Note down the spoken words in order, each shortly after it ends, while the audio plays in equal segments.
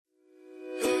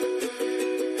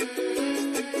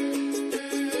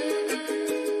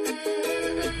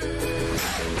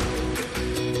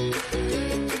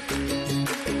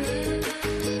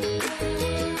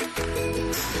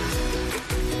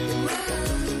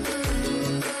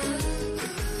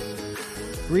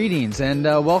Greetings and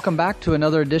welcome back to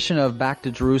another edition of Back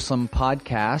to Jerusalem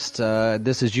podcast.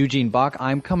 This is Eugene Bach.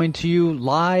 I'm coming to you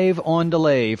live on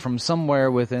delay from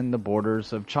somewhere within the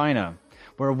borders of China,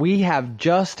 where we have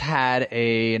just had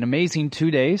an amazing 2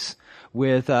 days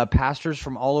with pastors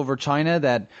from all over China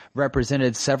that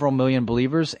represented several million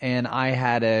believers, and I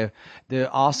had the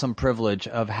awesome privilege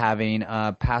of having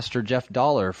Pastor Jeff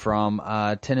Dollar from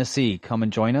Tennessee come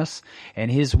and join us, and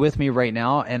he's with me right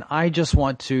now, and I just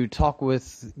want to talk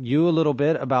with you a little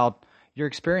bit about your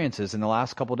experiences in the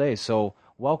last couple of days. So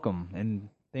welcome, and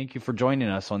thank you for joining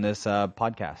us on this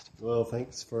podcast. Well,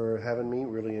 thanks for having me.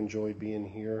 Really enjoyed being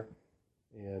here,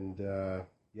 and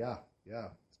yeah,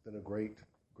 it's been a great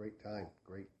time,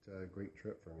 great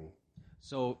trip for me.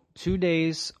 So 2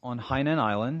 days on Hainan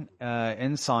Island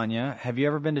in Sanya. Have you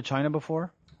ever been to China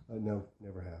before? No,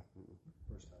 never have.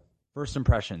 First time. First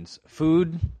impressions: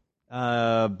 food,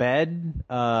 bed.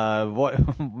 What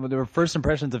the first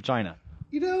impressions of China?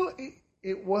 You know,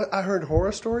 it was. I heard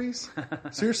horror stories,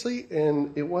 seriously,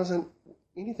 and it wasn't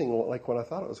anything like what I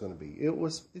thought it was going to be.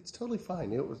 It's totally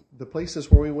fine. It was the places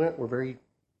where we went were very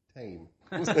tame.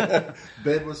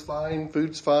 Bed was fine,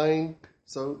 food's fine.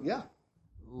 So yeah.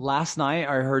 Last night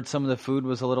I heard some of the food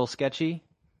was a little sketchy.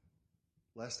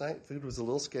 Last night food was a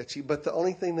little sketchy, but the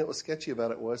only thing that was sketchy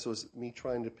about it was me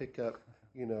trying to pick up,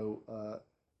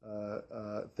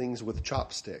 things with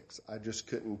chopsticks. I just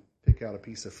couldn't pick out a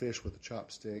piece of fish with a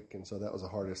chopstick, and so that was the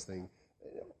hardest thing.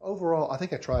 Overall, I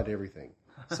think I tried everything,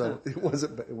 so it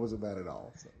wasn't bad at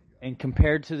all. So, yeah. And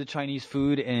compared to the Chinese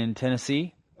food in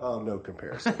Tennessee? Oh, no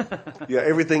comparison. Yeah,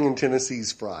 everything in Tennessee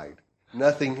is fried.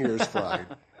 Nothing here is fried,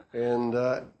 and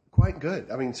quite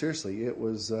good. I mean, seriously, it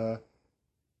was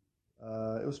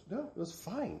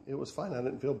fine. It was fine. I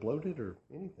didn't feel bloated or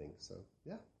anything. So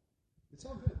yeah, it's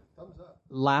all good. Thumbs up.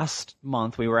 Last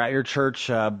month we were at your church.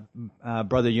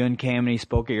 Brother Eugene came and he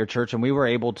spoke at your church, and we were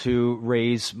able to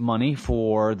raise money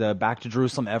for the Back to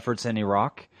Jerusalem efforts in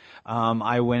Iraq.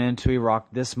 I went into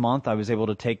Iraq this month. I was able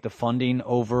to take the funding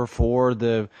over for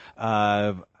the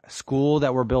school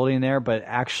that we're building there, but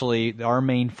actually our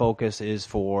main focus is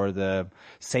for the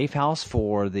safe house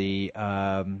for the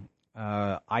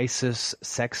ISIS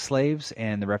sex slaves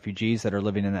and the refugees that are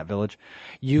living in that village.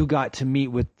 You got to meet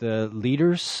with the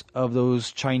leaders of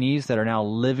those Chinese that are now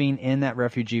living in that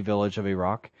refugee village of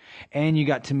Iraq, and you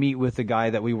got to meet with the guy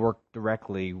that we work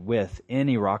directly with in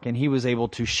Iraq, and he was able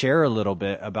to share a little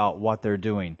bit about what they're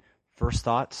doing. First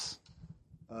thoughts?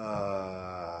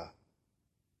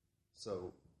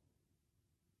 So,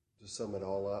 to sum it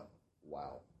all up,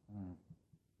 wow.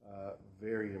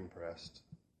 Very impressed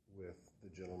with the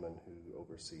gentleman who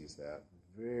oversees that.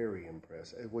 Very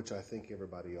impressed, which I think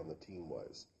everybody on the team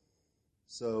was.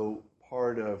 So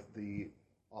part of the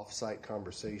off-site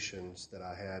conversations that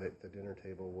I had at the dinner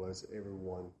table was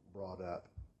everyone brought up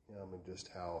him and just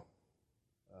how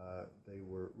they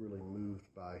were really moved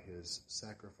by his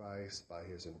sacrifice, by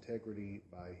his integrity,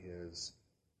 by his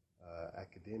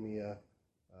academia.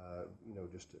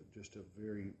 Just a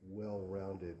very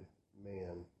well-rounded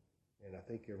man. And I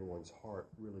think everyone's heart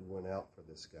really went out for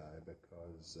this guy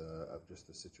because of just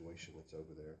the situation that's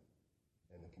over there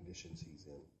and the conditions he's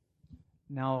in.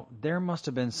 Now, there must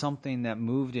have been something that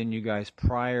moved in you guys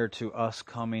prior to us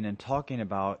coming and talking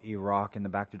about Iraq and the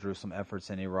Back to Jerusalem efforts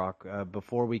in Iraq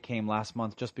before we came last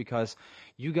month, just because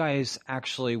you guys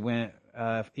actually went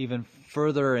even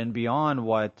further and beyond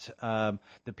what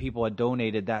the people had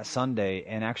donated that Sunday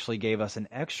and actually gave us an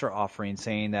extra offering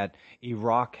saying that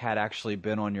Iraq had actually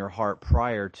been on your heart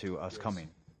prior to us coming.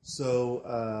 So,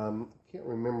 can't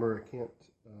remember,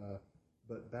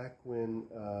 but back when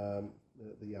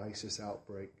the ISIS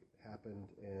outbreak happened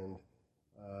and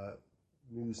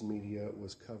news media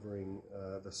was covering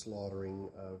the slaughtering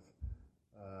of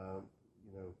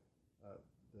the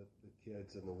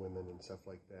kids and the women and stuff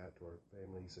like that, or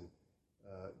families, and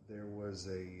there was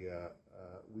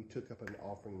we took up an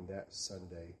offering that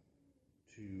Sunday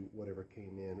to whatever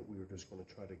came in. We were just going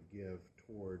to try to give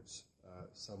towards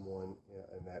someone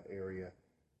in that area,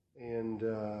 and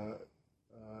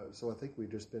so I think we've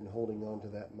just been holding on to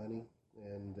that money.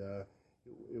 And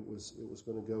it was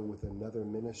going to go with another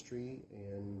ministry,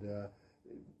 and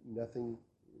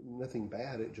nothing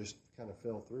bad. It just kind of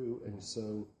fell through, and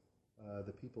so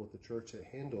the people at the church that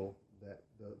handle that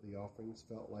the offerings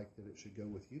felt like that it should go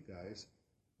with you guys,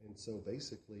 and so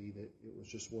basically that it was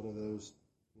just one of those,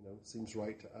 seems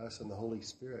right to us, and the Holy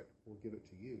Spirit will give it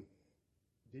to you.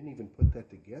 Didn't even put that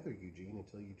together, Eugene,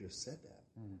 until you just said that.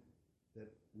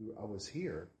 That I was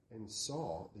here and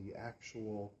saw the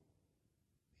actual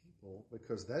people,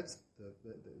 because that's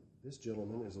this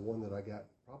gentleman is the one that I got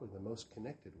probably the most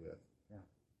connected with. Yeah.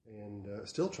 and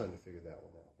still trying to figure that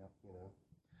one out. You know.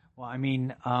 Well, I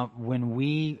mean, when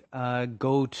we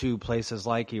go to places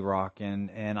like Iraq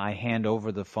and I hand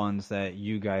over the funds that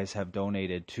you guys have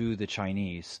donated to the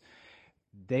Chinese,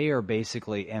 they are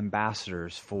basically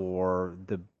ambassadors for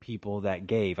the people that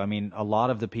gave. I mean, a lot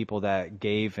of the people that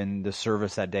gave in the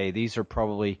service that day, these are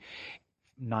probably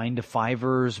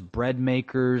 9-to-5ers, bread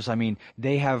makers. I mean,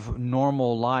 they have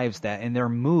normal lives and they're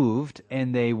moved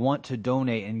and they want to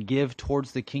donate and give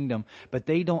towards the kingdom, but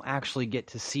they don't actually get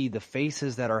to see the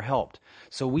faces that are helped.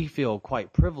 So we feel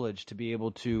quite privileged to be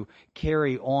able to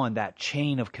carry on that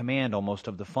chain of command almost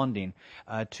of the funding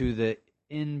to the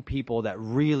people that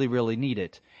really, really need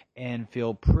it, and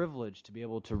feel privileged to be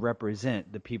able to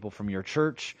represent the people from your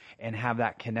church and have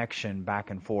that connection back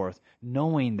and forth,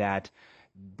 knowing that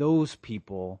those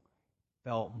people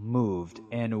felt moved,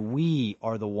 and we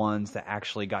are the ones that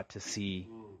actually got to see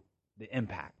the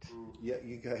impact. Yeah,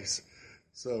 you guys.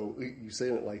 So you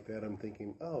saying it like that, I'm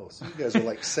thinking, oh, so you guys are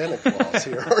like Santa Claus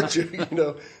here, aren't you? You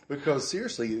know, because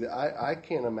seriously, I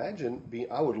can't imagine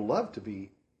I would love to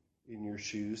be in your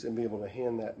shoes and be able to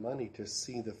hand that money to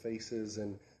see the faces.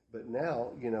 But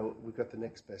now, you know, we've got the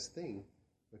next best thing,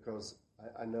 because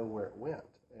I know where it went,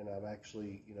 and I've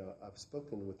actually, you know, I've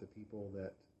spoken with the people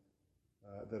that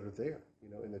are there, you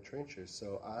know, in the trenches.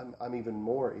 So I'm even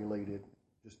more elated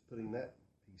just putting that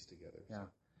piece together. Yeah.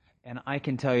 And I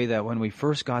can tell you that when we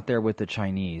first got there with the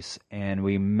Chinese and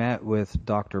we met with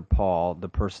Dr. Paul, the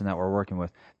person that we're working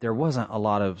with, there wasn't a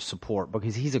lot of support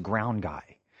because he's a ground guy.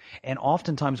 And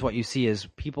oftentimes what you see is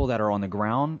people that are on the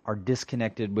ground are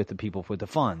disconnected with the people with the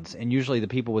funds. And usually the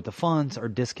people with the funds are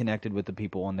disconnected with the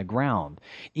people on the ground.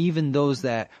 Even those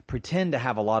that pretend to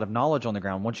have a lot of knowledge on the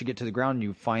ground, once you get to the ground,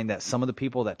 you find that some of the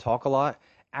people that talk a lot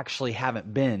actually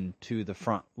haven't been to the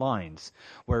front lines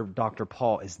where Dr.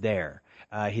 Paul is there.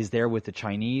 He's there with the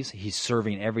Chinese. He's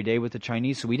serving every day with the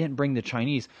Chinese. So we didn't bring the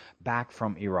Chinese back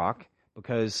from Iraq,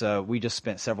 because we just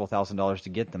spent several $1,000s to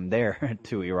get them there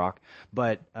to Iraq.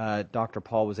 But Dr.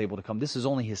 Paul was able to come. This is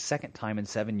only his second time in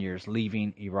 7 years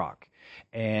leaving Iraq.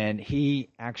 And he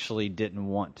actually didn't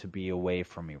want to be away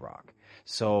from Iraq.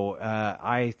 So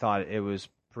I thought it was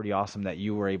pretty awesome that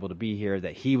you were able to be here,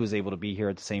 that he was able to be here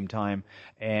at the same time,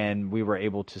 and we were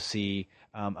able to see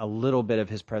a little bit of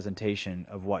his presentation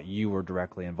of what you were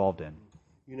directly involved in.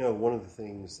 You know, one of the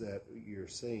things that you're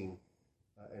seeing,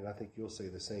 and I think you'll say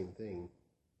the same thing.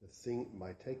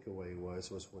 My takeaway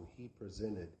was when he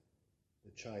presented,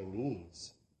 the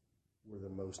Chinese were the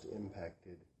most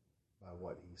impacted by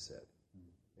what he said.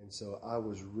 And so I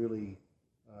was really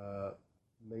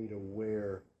made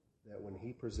aware that when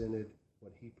he presented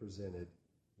what he presented,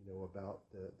 you know, about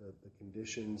the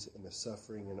conditions and the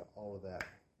suffering and all of that,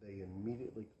 they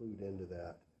immediately clued into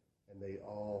that, and they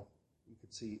all, you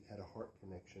could see, had a heart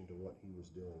connection to what he was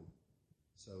doing.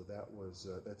 So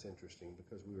that's interesting,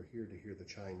 because we were here to hear the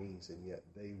Chinese, and yet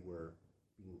they were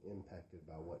being impacted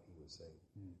by what he was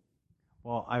saying.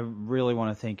 Well, I really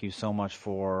want to thank you so much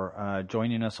for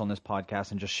joining us on this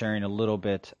podcast and just sharing a little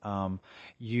bit.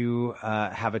 You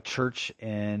have a church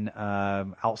in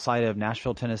outside of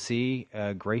Nashville, Tennessee,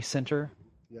 Grace Center.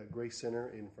 Yeah, Grace Center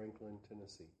in Franklin,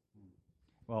 Tennessee.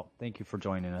 Well, thank you for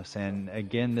joining us. And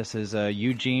again, this is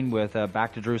Eugene with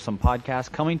Back to Jerusalem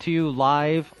podcast, coming to you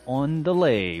live on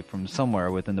delay from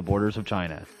somewhere within the borders of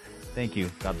China. Thank you.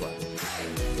 God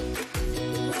bless.